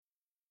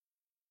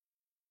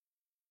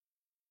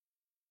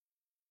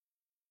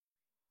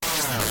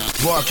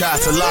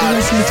Broadcast alive.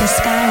 Listen to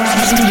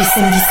Skyrock tous les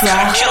samedis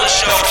soirs.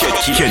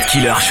 Cut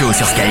Killer Show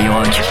sur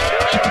Skyrock.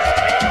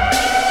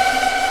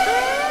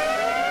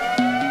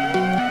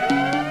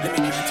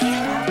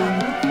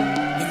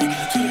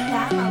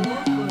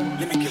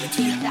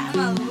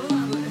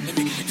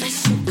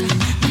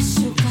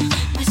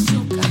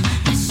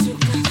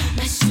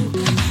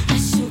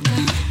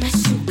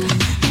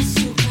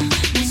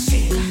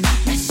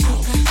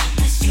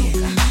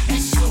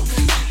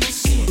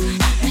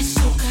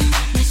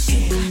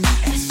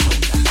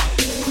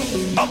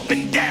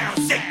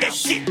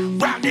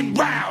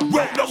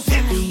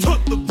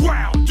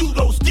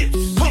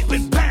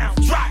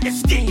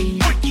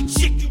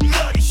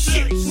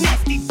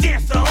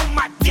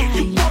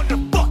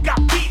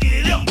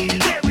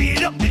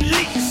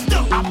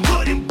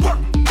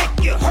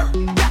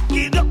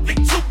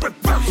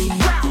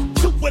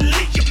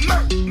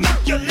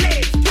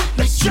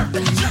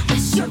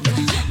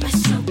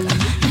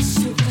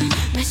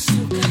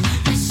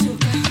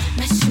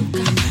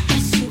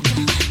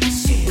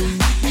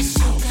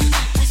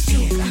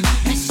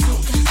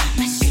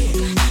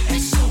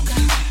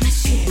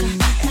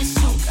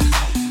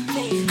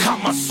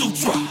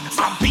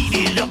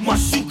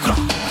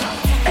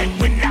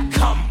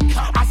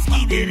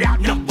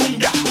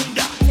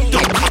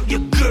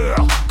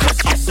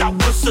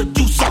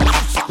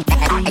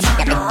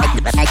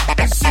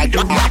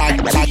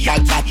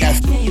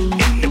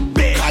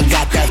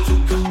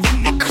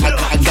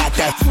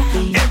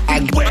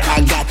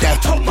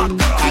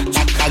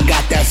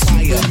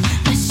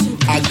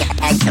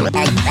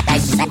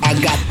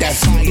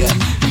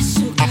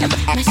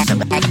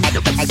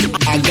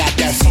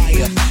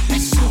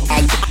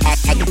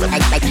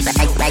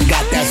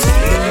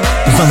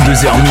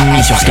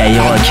 Minuit sur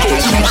Skyrock.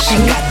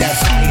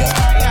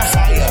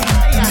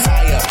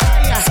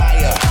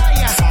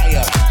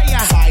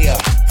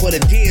 For the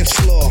dance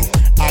floor,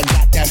 I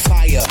got that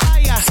fire,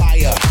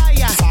 fire,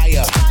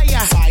 fire,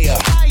 fire,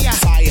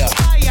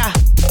 fire.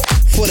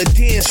 For the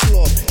dance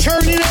floor,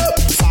 turn it up,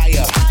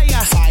 fire,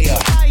 fire, fire,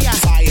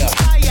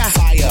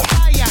 fire,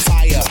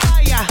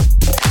 fire.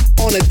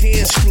 On the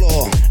dance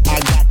floor, I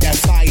got that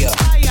fire,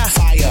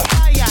 fire,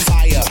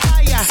 fire,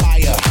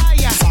 fire,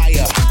 fire,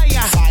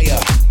 fire.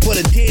 For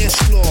the dance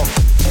floor,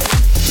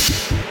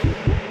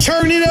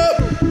 turn it up,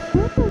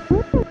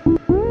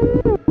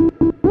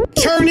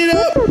 turn it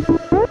up.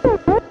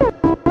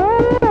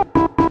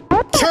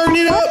 Turn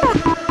it up.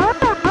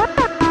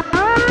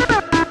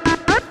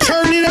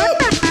 Turn it up.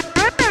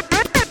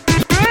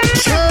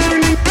 Turn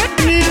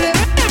it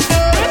up.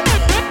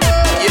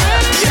 Yeah,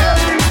 yeah.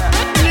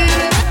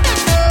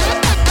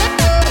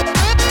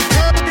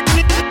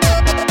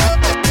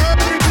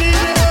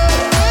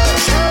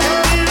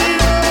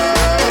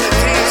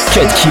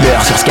 Cut Killer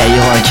sur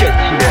Skyrock.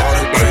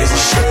 Crazy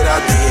shit I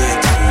did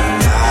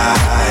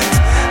tonight.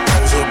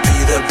 Those will be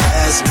the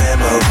best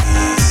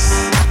memories.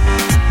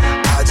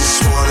 I just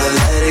wanna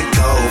let it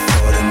go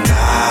for the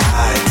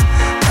night.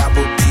 That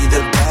would be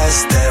the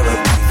best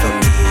therapy for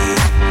me.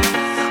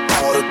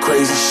 All the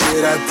crazy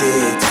shit I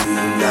did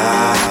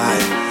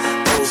tonight.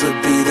 Those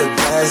would be the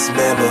best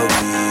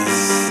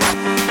memories.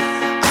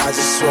 I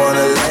just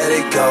wanna let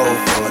it go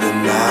for the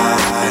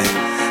night.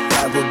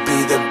 That would be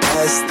the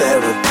best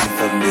therapy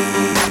for me.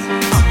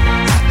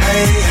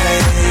 Hey,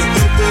 hey,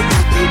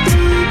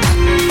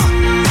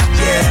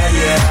 yeah,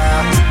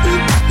 yeah.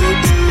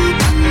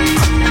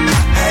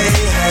 Hey,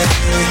 hey,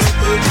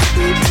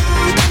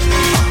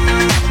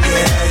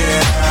 yeah,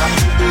 yeah.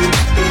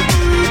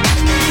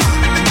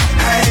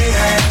 Hey,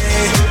 hey, yeah, yeah. Hey, hey,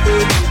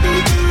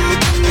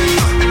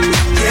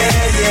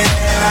 yeah,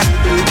 yeah.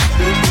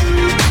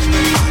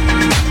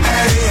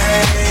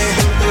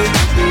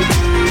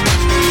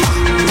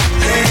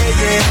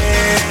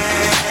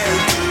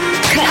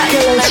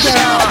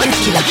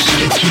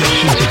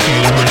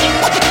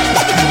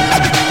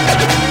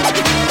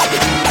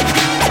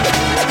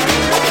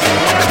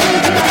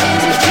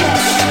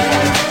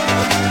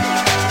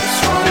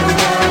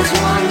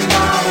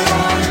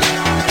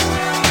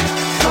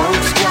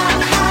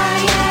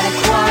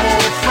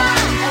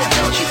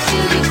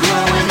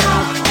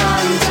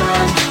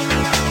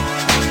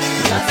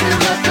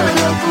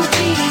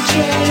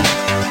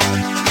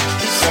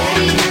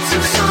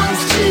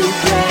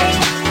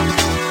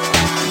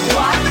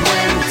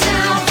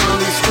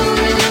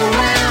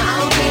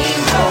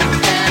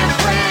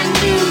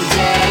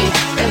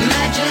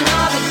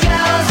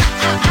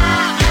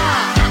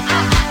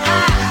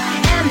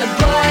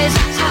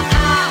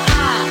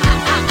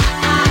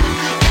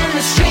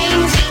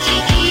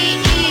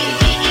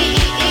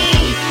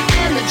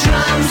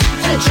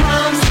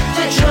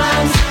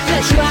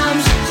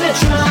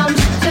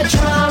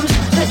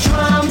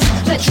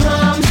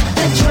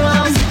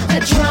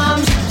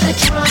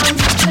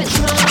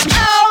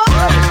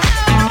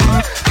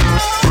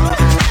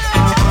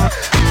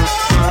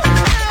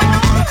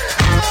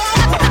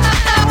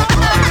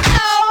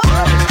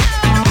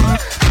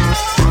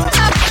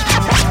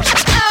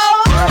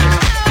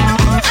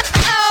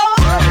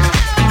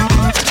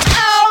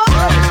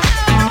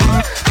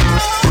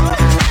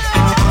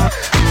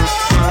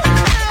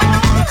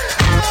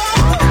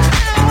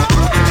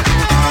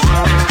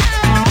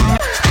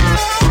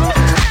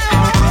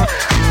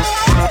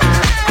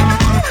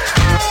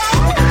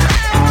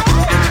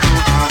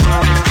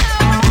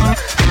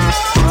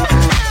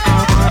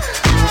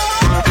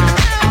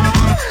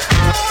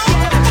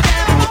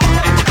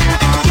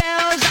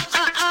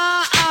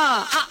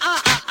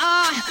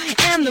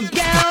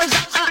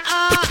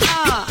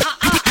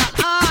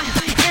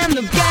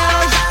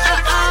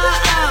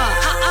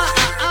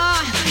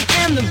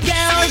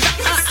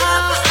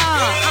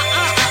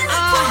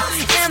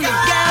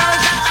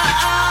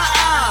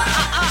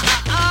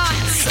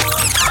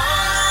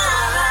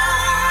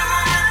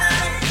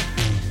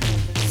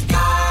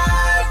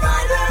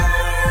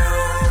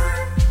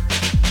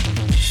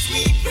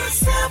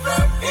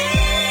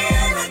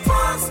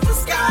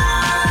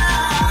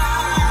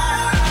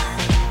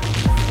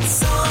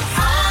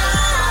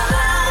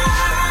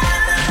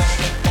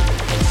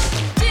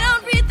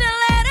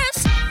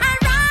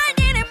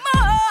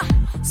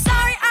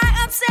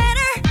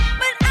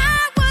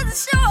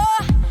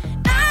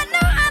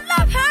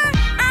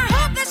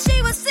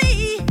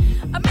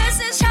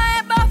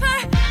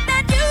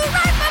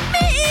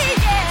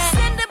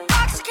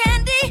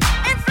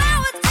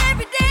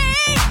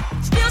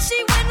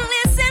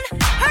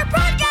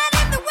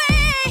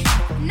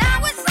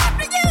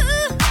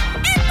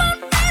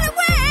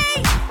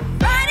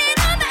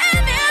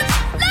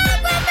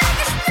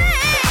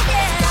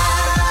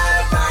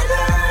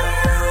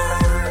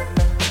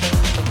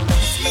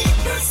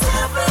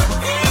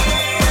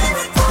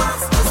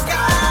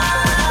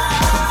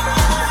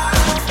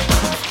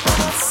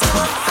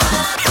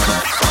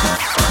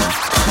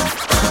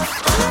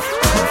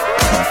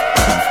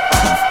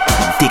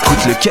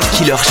 T'écoutes le Cut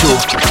Killer Show.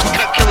 Cut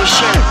Killer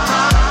Show.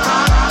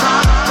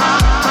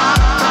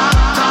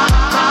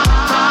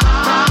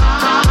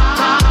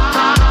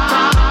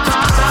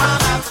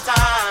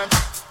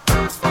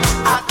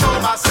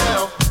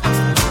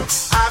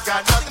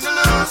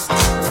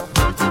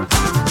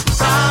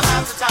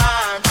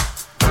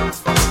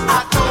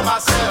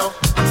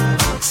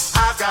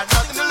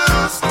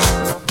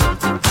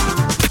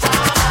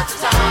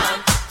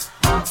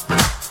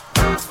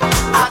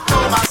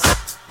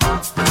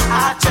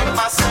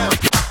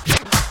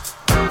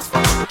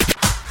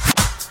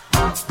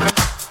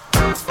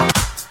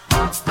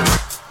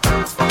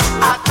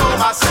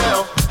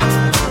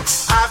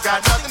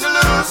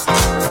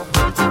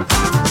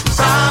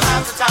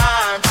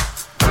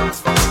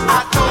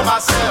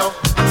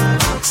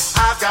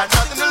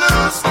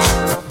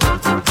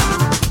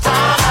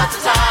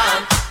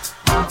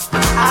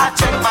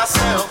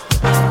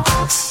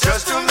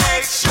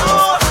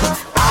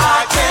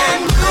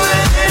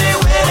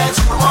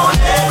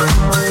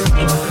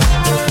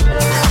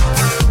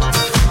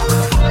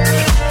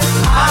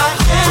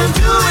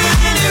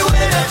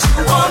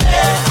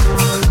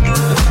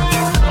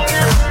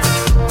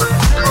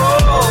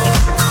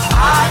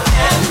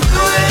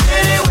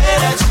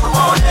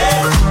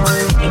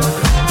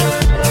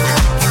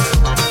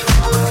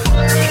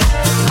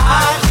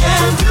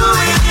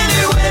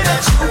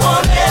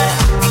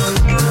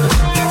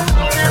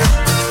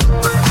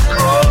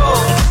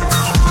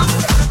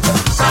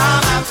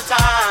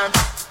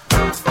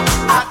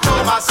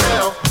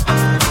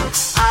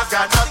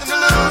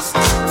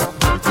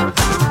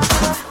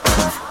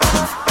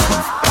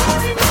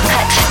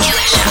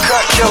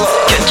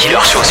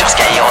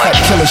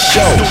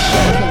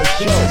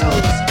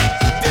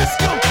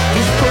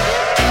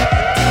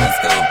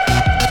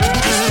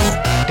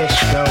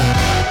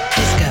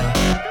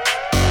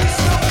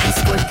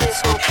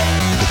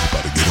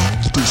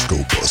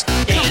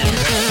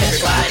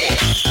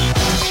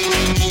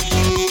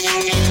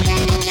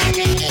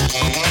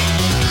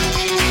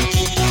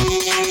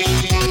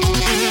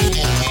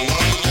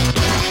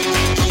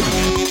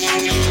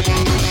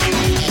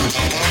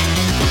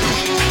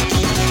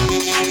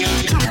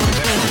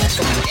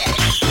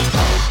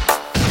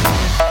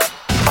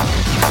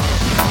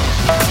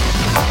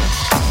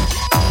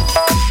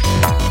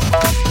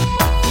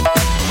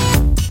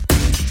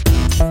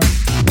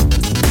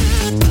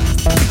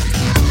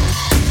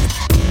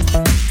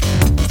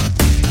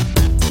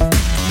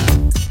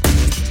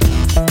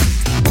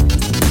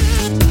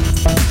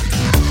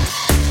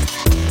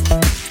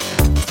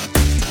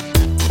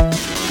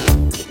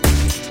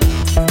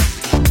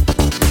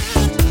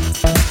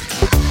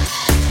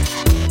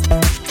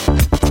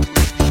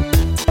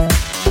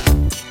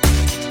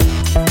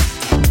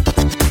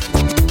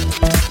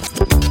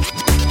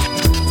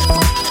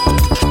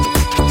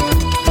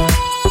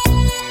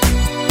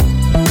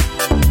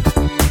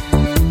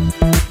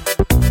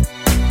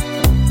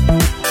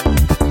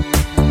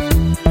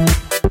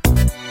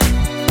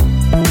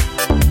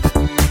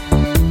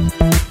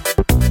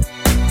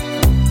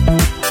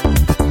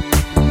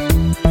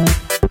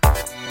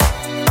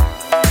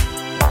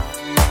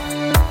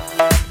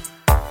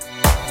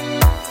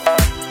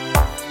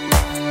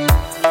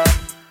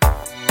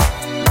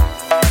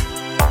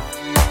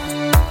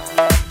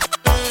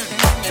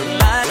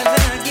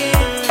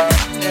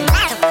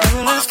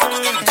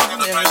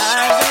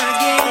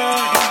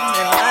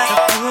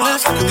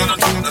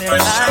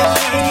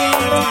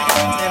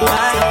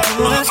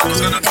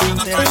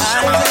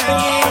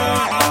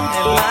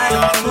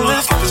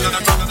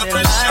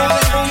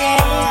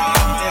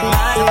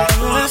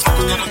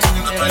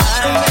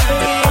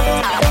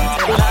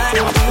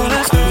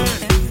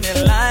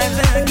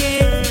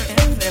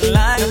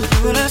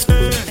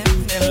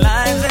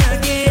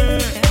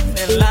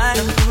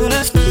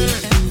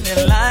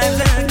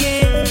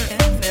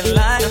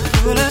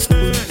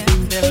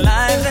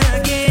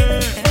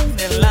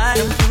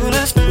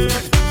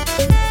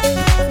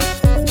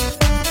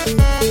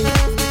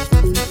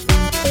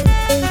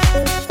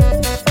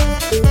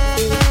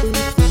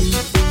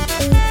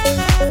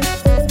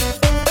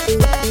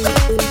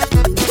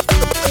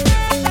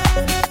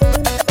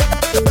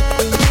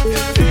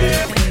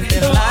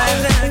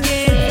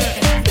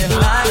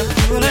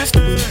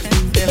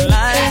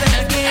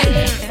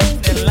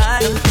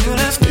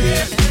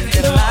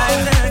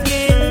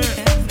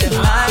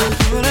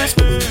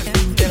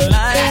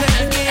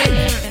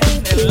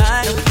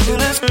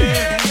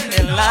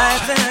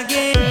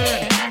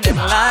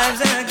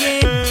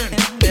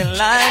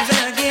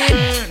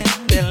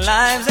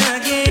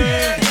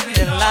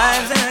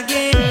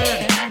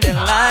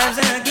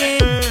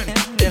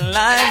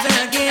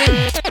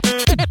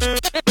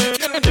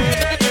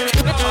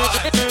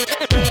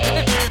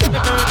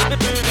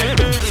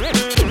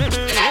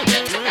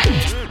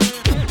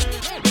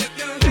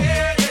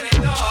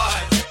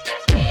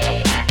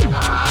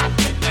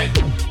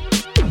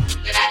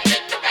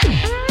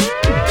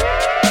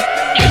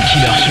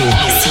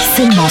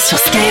 Seulement sur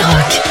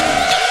Skyrock.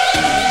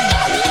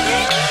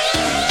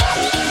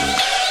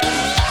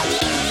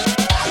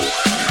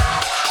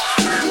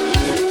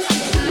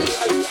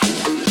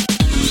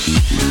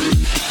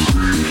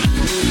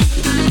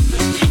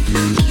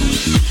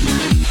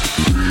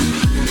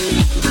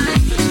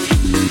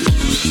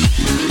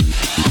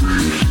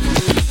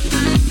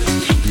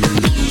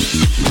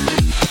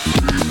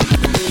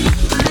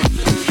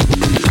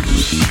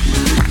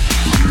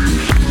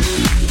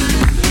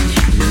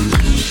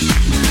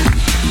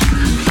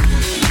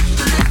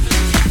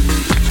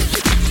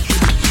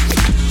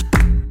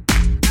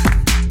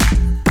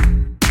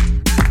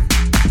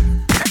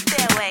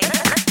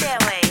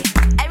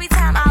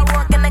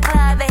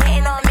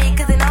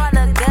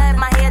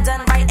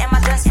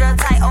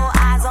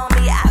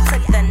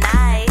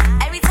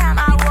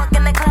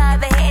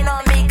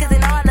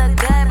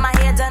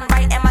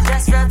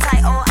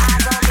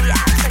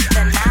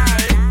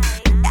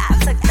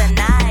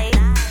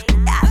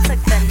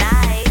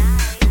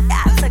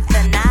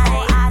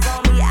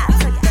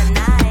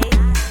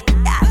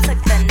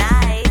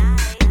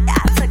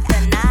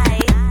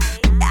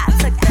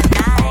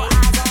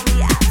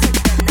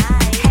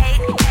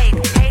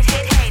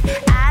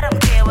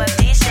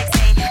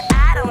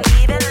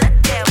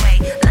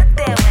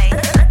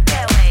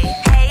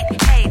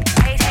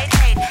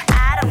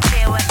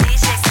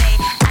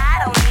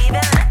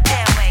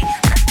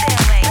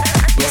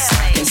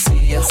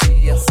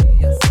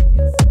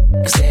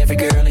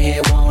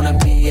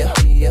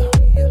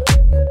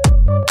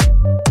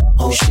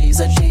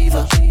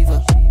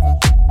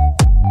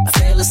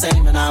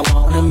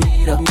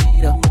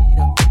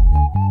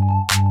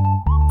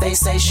 They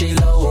say she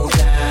low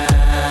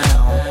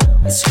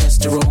down. It's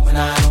just a room and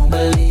I don't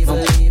believe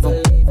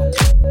them.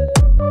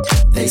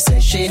 They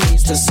say she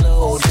needs to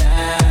slow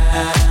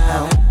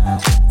down.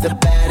 The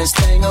baddest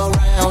thing around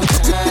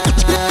town.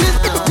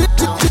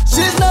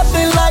 She's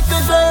nothing like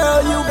the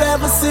girl you've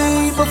ever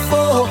seen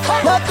before.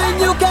 Nothing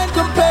you can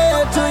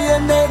compare to your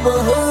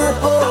neighborhood.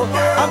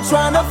 I'm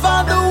trying to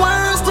find the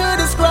words to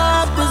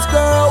describe this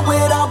girl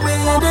without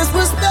being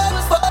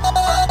disrespectful.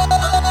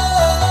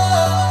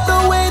 The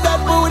way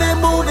that booty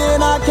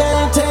moving, I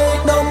can't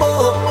take no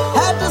more.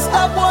 Had to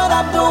stop what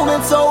I'm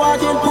doing so I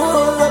can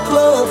pull the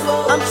plug.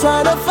 I'm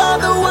trying to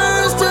find the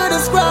words to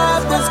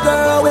describe this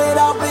girl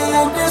without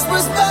being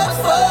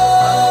disrespectful.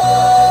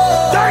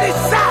 Dirty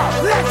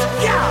South, let's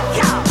go.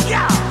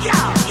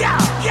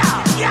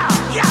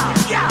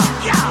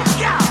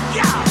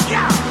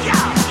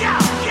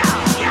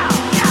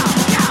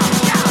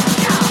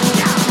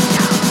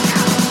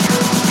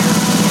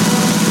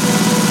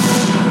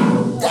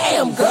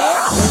 Damn,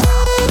 girl.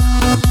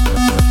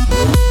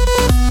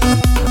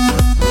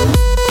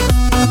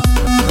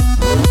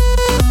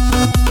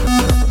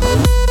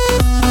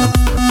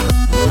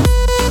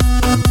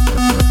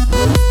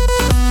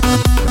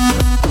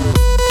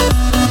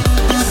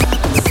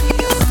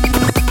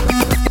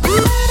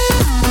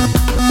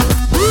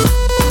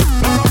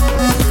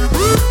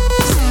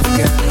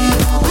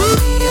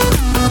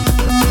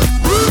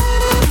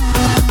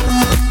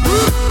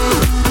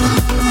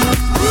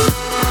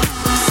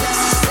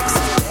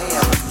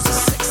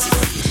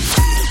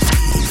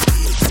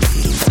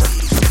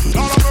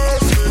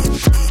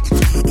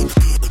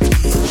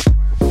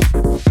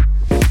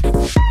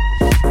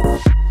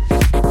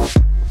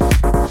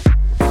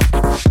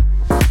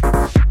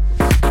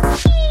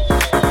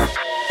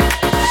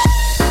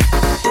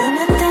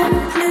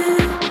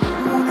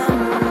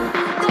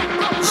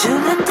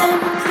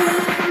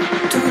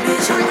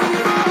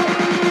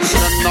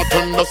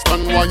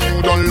 Understand why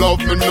you don't love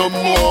me no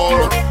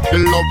more. The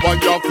love I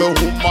have the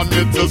woman,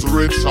 it is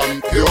rich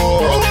and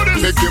pure.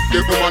 Me give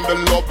the woman the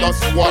love,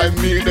 that's why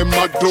me them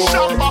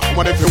adore.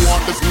 But if you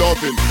want this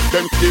loving,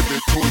 then give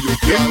it to you.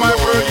 In my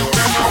word, you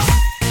never.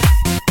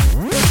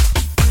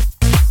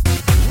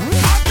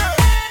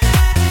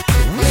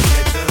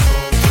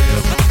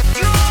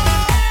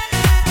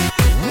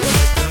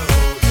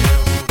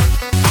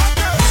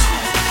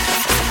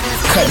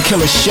 Cut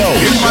Killer Show.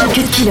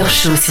 Cut Killer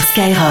Show sur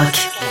Skyrock.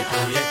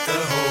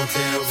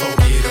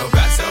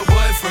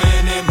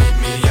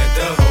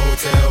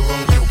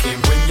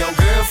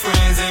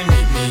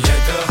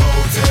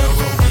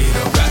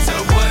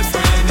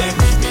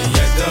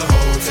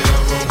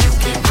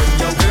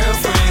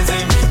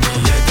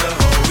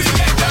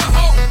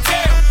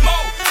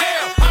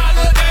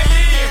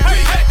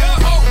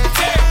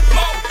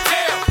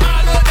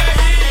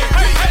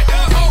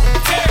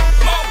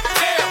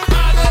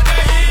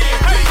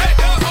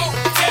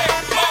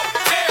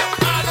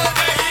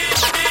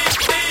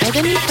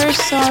 Edeni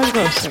first saw a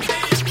grocer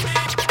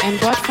and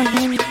bought from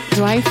him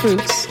dry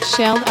fruits,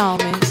 shelled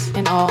almonds,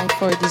 and all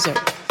for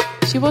dessert.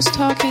 She was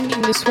talking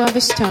in the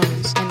suavest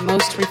tones and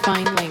most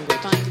refined language.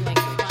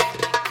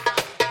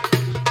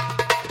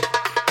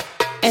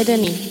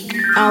 Edeni,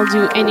 I'll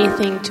do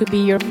anything to be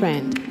your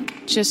friend.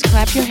 Just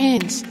clap your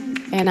hands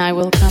and I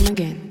will come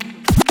again.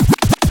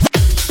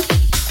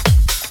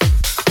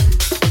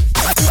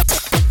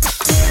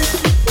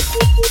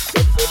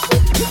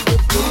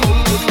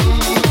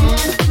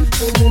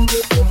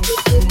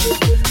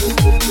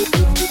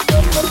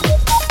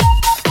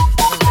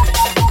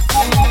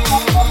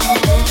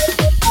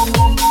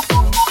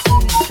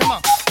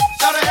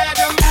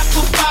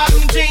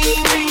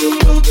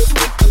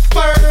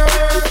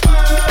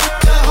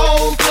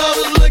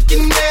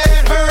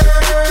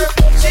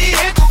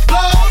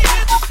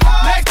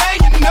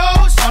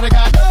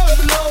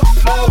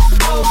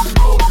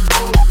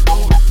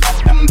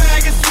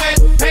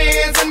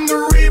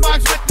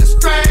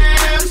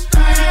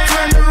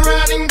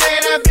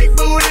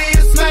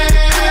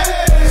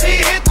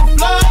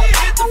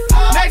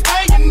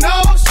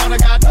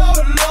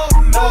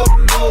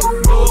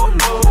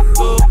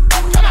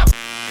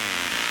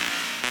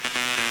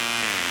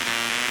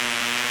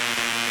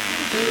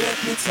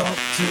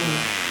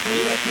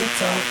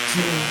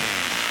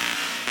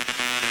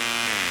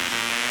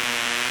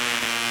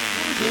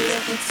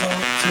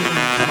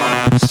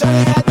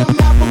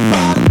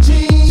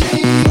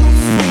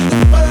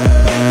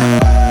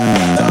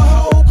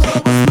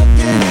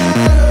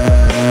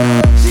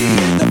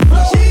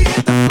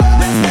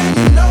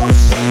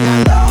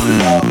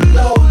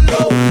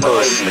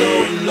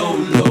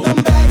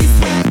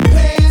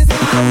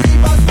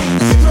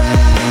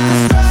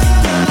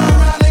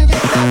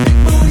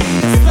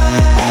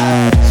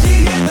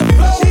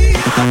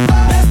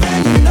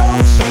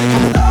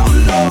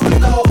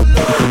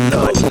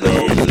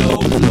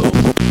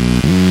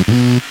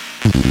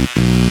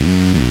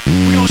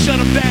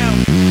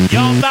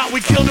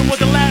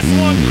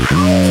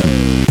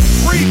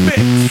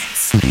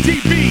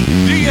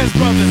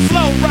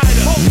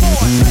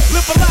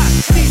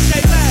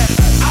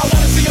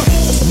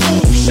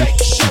 Shake,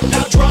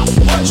 now drop,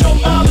 what you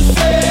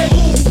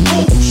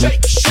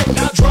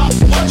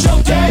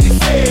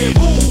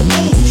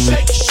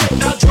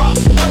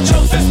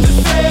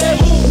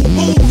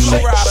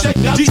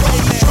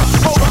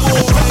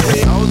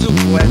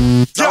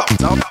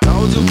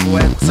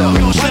So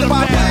right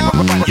about now,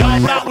 y'all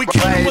thought we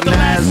killed him with the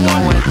last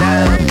one.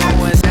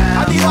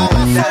 I need all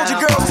my soldier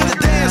girls to the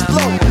dance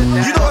floor.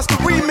 You know it's the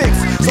remix,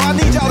 so I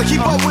need y'all to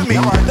keep up with me.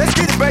 Let's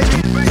get it,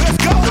 baby.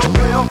 Let's go.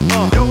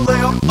 Yo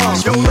left,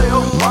 yo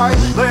left, right,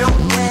 left,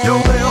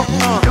 yo left,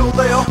 yo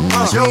left,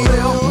 yo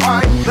left,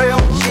 right,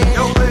 left,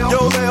 yo left,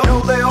 yo left, yo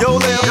left, yo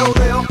left, yo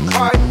left,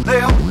 right,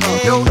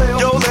 left, yo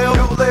left, yo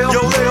left, yo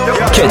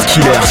left. Cut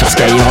Killer sur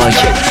Skyrock.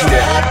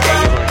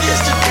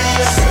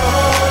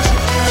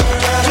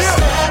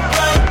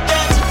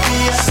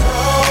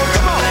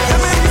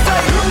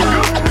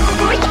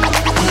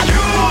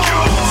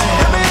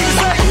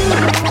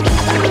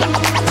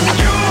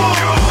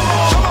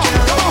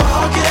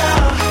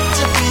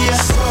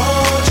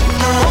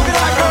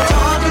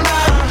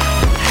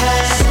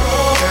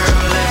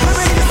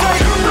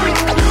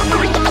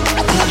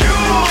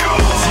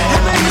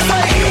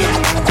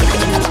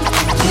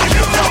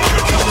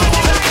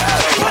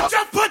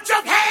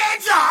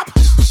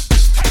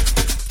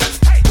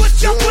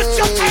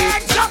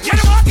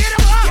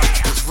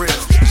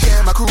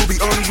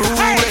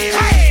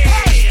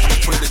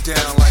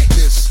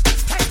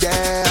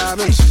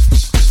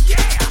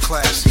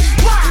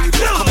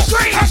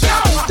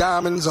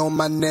 Diamonds on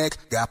my neck,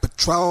 got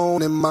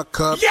Patron in my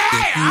cup. Yeah.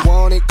 If you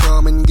want it,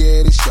 come and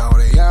get it,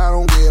 shorty. I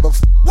don't give a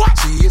f.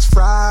 See, it's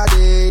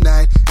Friday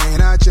night,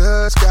 and I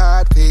just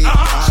got paid.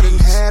 I done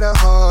had a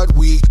hard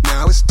week,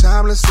 now it's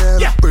time to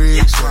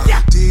celebrate. So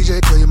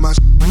DJ, play my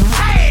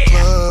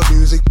club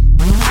music.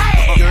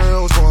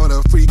 Girls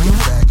wanna freak and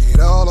back it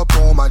all up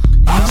on my.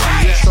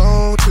 See, it's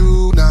on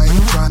tonight,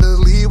 trying to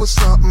leave with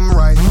something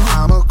right.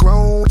 I'm a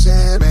grown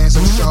man,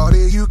 so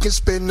shorty, you can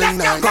spend the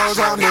night. Cause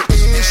I'm the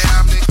ish.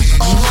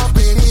 All up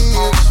in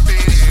here,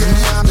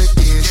 yeah, I'm the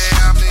ish.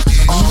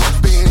 All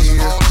up in here,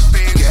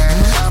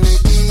 yeah, I'm the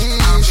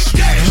ish.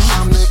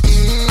 I'm the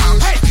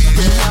ish,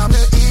 yeah, I'm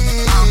the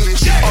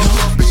ish. All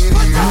up in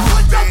here.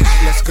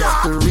 Let's go.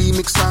 The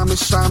remix, I'm the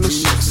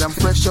shit. I'm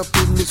fresh up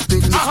in this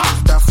business.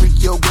 I freak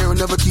your girl,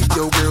 never keep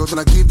your girls. When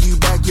I give you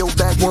back your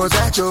back, was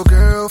that your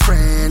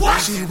girlfriend?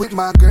 She with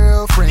my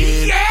girlfriend.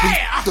 We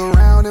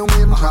around and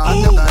with my, I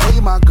never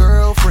hate my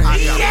girlfriend.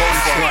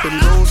 Sipping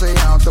rose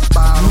out the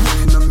bottle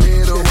in the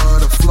middle of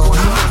the floor.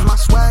 My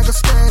swagger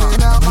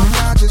standing out like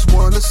I just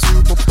won the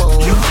Super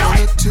Bowl. On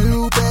the